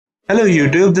Hello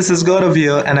YouTube, this is Gaurav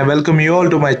here and I welcome you all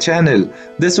to my channel.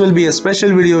 This will be a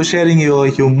special video sharing you a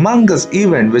humongous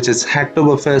event which is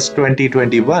Hacktoberfest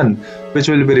 2021, which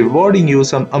will be rewarding you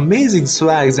some amazing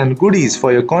swags and goodies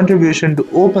for your contribution to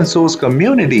open source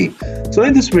community. So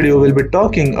in this video we'll be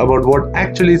talking about what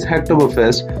actually is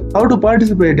Hacktoberfest, how to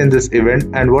participate in this event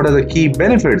and what are the key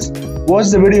benefits. Watch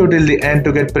the video till the end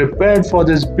to get prepared for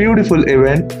this beautiful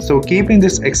event. So keeping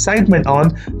this excitement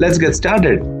on, let's get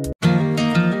started.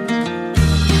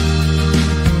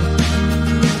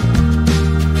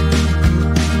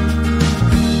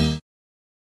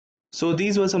 So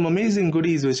these were some amazing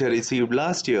goodies which I received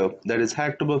last year, that is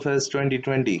Hacktoberfest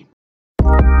 2020.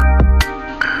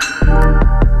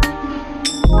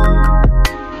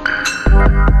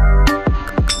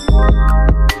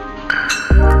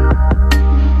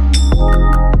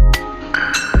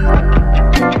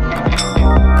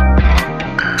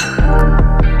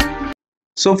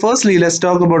 So firstly, let's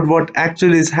talk about what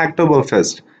actually is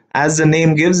Hacktoberfest. As the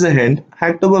name gives a hint,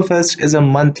 Hacktoberfest is a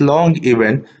month-long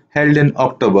event held in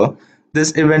October.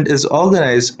 This event is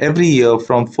organized every year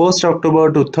from 1st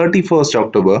October to 31st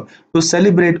October to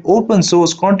celebrate open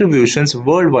source contributions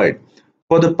worldwide.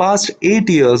 For the past 8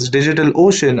 years,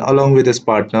 DigitalOcean, along with its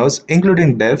partners,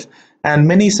 including Dev and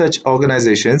many such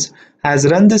organizations,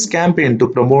 has run this campaign to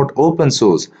promote open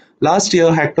source. Last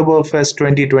year, Hacktoberfest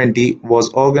 2020 was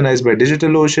organized by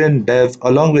DigitalOcean, Dev,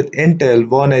 along with Intel,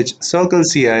 Vonage, Circle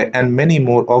CI, and many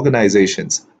more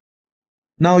organizations.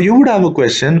 Now you would have a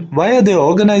question, why are they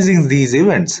organizing these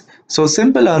events? So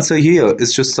simple answer here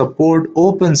is to support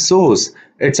open source.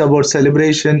 It's about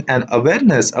celebration and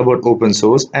awareness about open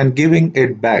source and giving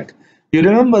it back. You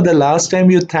remember the last time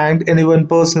you thanked anyone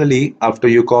personally after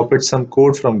you copied some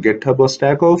code from GitHub or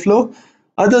Stack Overflow?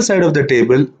 Other side of the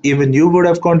table, even you would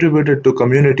have contributed to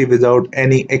community without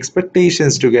any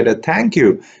expectations to get a thank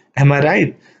you. Am I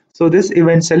right? So this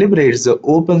event celebrates the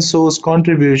open source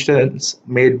contributions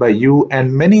made by you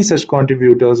and many such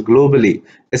contributors globally.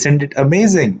 Isn't it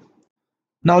amazing?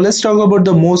 Now let's talk about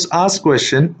the most asked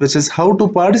question, which is how to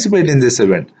participate in this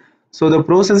event. So the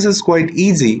process is quite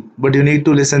easy, but you need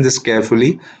to listen this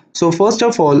carefully. So first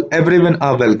of all, everyone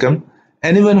are welcome.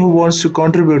 Anyone who wants to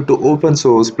contribute to open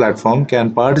source platform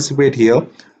can participate here.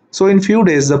 So in few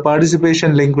days, the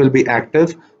participation link will be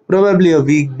active, probably a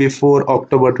week before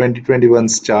October 2021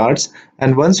 starts.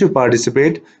 And once you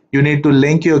participate, you need to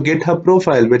link your GitHub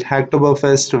profile with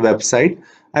Hacktoberfest website.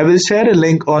 I will share a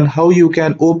link on how you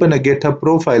can open a GitHub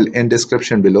profile in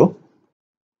description below.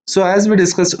 So as we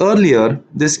discussed earlier,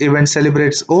 this event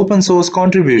celebrates open source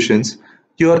contributions.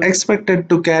 You are expected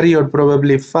to carry out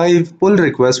probably 5 pull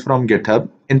requests from GitHub.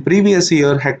 In previous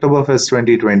year, Hacktoberfest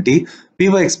 2020, we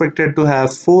were expected to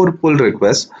have 4 pull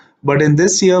requests, but in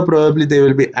this year probably they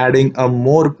will be adding a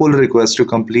more pull request to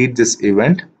complete this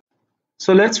event.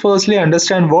 So let's firstly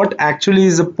understand what actually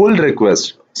is a pull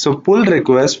request. So pull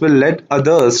request will let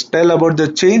others tell about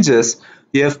the changes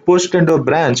you have pushed into a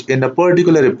branch in a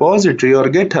particular repository or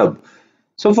GitHub.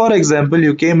 So for example,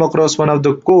 you came across one of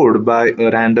the code by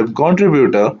a random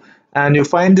contributor and you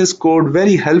find this code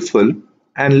very helpful,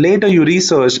 and later you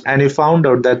researched and you found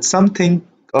out that something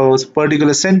or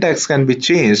particular syntax can be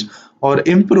changed or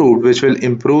improved, which will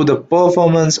improve the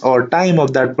performance or time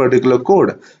of that particular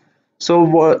code.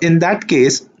 So in that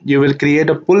case, you will create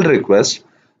a pull request.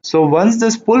 So once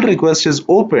this pull request is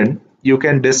opened, you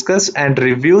can discuss and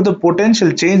review the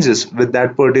potential changes with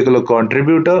that particular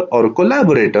contributor or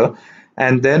collaborator,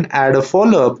 and then add a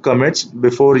follow-up commits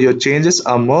before your changes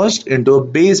are merged into a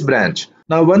base branch.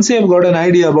 Now once you have got an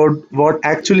idea about what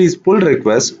actually is pull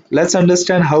request, let's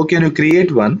understand how can you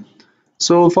create one.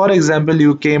 So for example,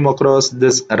 you came across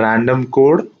this random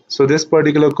code. So this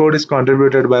particular code is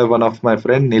contributed by one of my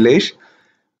friend Nilesh.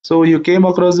 So you came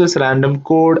across this random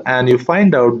code and you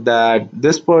find out that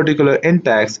this particular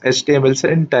syntax, HTML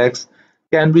syntax,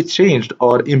 can be changed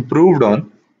or improved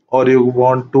on, or you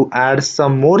want to add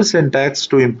some more syntax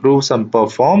to improve some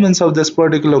performance of this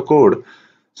particular code.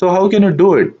 So how can you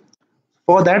do it?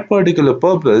 For that particular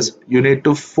purpose, you need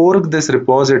to fork this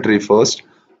repository first.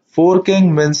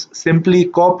 Forking means simply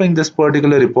copying this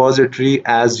particular repository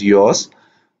as yours.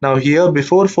 Now here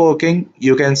before forking,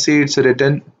 you can see it's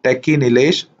written Techie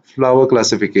Nilesh flower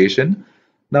classification.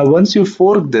 Now once you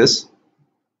fork this,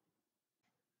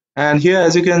 and here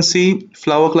as you can see,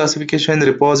 flower classification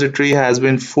repository has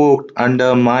been forked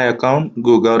under my account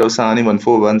Gaurav Sahani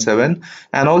 1417,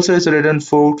 and also it's written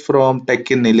forked from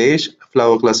Techie Nilesh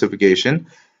flower classification.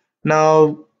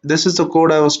 Now this is the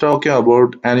code I was talking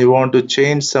about, and you want to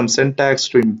change some syntax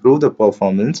to improve the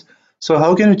performance. So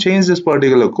how can you change this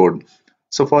particular code?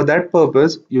 So for that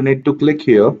purpose, you need to click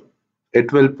here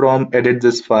it will prompt edit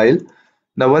this file.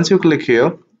 Now once you click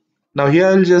here, now here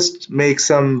I'll just make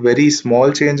some very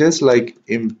small changes like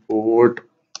import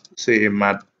say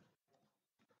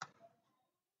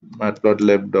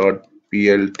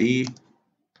matplotlib.plt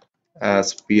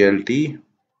as plt.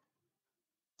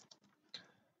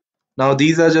 Now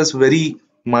these are just very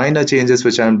minor changes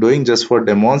which I'm doing just for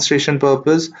demonstration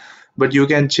purpose, but you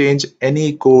can change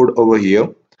any code over here.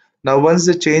 Now once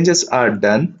the changes are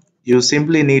done, you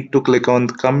simply need to click on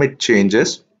commit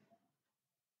changes.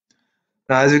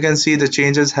 Now as you can see, the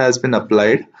changes has been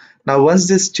applied. Now once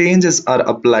these changes are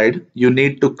applied, you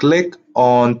need to click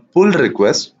on pull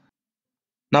request.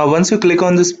 Now once you click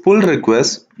on this pull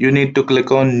request, you need to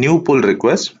click on new pull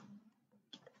request.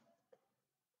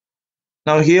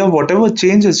 Now here whatever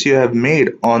changes you have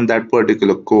made on that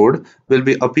particular code will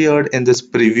be appeared in this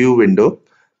preview window,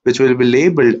 which will be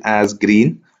labeled as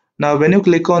green. Now when you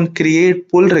click on create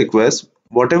pull request,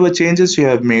 whatever changes you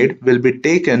have made will be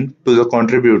taken to the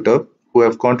contributor who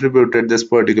have contributed this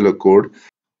particular code.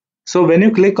 So when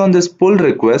you click on this pull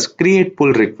request, create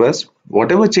pull request,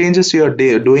 whatever changes you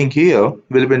are doing here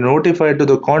will be notified to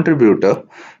the contributor.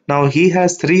 Now he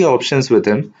has three options with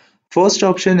him. First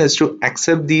option is to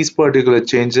accept these particular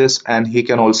changes and he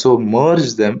can also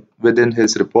merge them within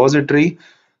his repository.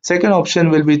 Second option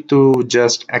will be to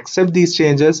just accept these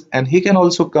changes and he can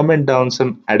also comment down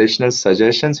some additional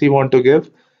suggestions he want to give.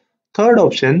 Third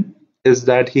option is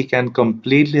that he can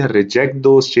completely reject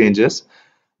those changes.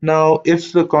 Now,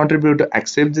 if the contributor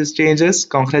accepts these changes,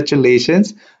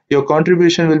 congratulations, your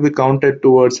contribution will be counted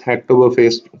towards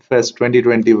Hacktoberfest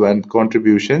 2021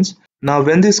 contributions. Now,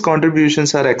 when these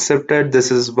contributions are accepted, this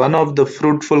is one of the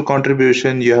fruitful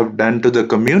contribution you have done to the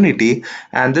community,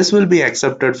 and this will be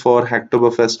accepted for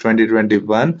Hacktoberfest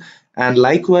 2021. And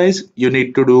likewise, you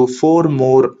need to do 4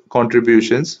 more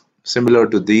contributions similar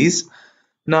to these.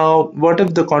 Now, what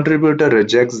if the contributor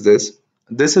rejects this?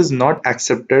 This is not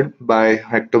accepted by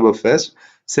Hacktoberfest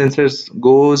since it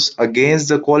goes against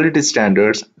the quality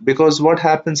standards, because what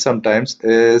happens sometimes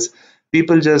is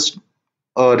people just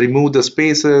remove the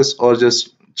spaces or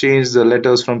just change the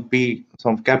letters from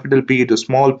capital P to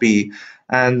small p,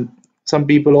 and some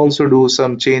people also do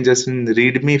some changes in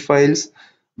readme files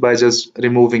by just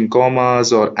removing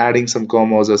commas or adding some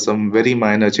commas or some very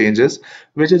minor changes,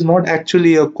 which is not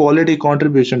actually a quality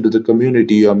contribution to the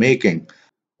community you are making.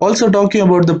 Also talking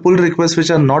about the pull requests which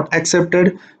are not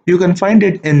accepted, you can find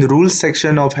it in the rules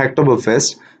section of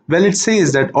Hacktoberfest. Well, it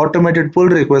says that automated pull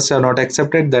requests are not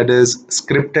accepted, that is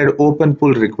scripted open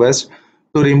pull requests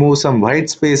to remove some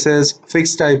white spaces,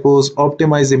 fix typos,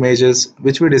 optimize images,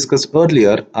 which we discussed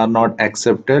earlier, are not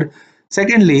accepted.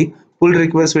 Secondly, pull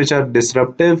requests which are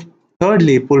disruptive.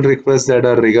 Thirdly, pull requests that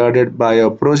are regarded by a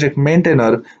project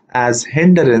maintainer as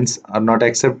hindrance are not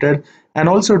accepted. And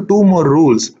also 2 more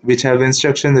rules which have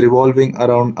instructions revolving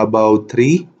around about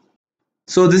 3.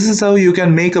 So this is how you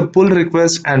can make a pull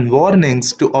request and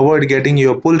warnings to avoid getting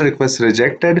your pull request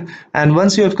rejected. And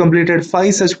once you have completed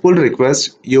 5 such pull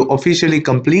requests, you officially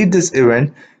complete this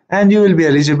event and you will be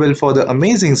eligible for the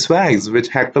amazing swags which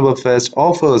Hacktoberfest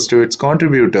offers to its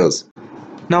contributors.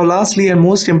 Now lastly and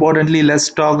most importantly, let's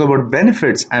talk about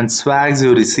benefits and swags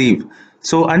you receive.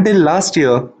 So until last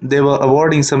year, they were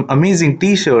awarding some amazing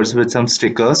t-shirts with some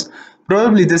stickers.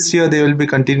 Probably this year they will be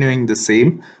continuing the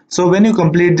same. So when you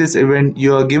complete this event,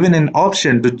 you are given an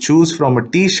option to choose from a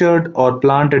t-shirt or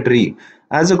plant a tree.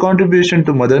 As a contribution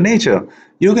to Mother Nature,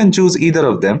 you can choose either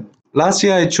of them. Last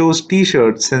year I chose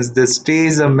t-shirt since this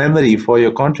stays a memory for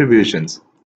your contributions.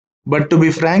 But to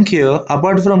be frank here,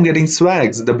 apart from getting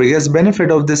swags, the biggest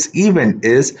benefit of this event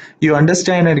is you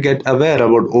understand and get aware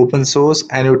about open source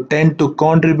and you tend to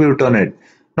contribute on it.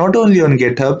 Not only on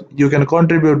GitHub, you can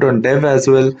contribute on Dev as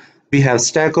well. We have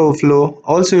Stack Overflow.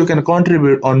 Also, you can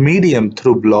contribute on Medium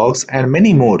through blogs and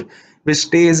many more, which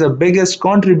stays a biggest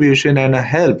contribution and a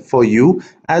help for you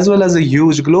as well as a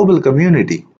huge global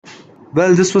community.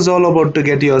 Well, this was all about to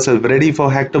get yourself ready for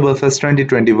Hacktoberfest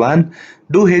 2021.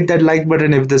 Do hit that like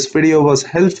button if this video was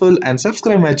helpful and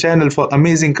subscribe my channel for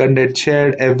amazing content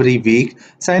shared every week.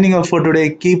 Signing off for today,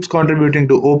 keep contributing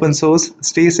to open source.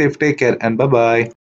 Stay safe, take care and bye bye.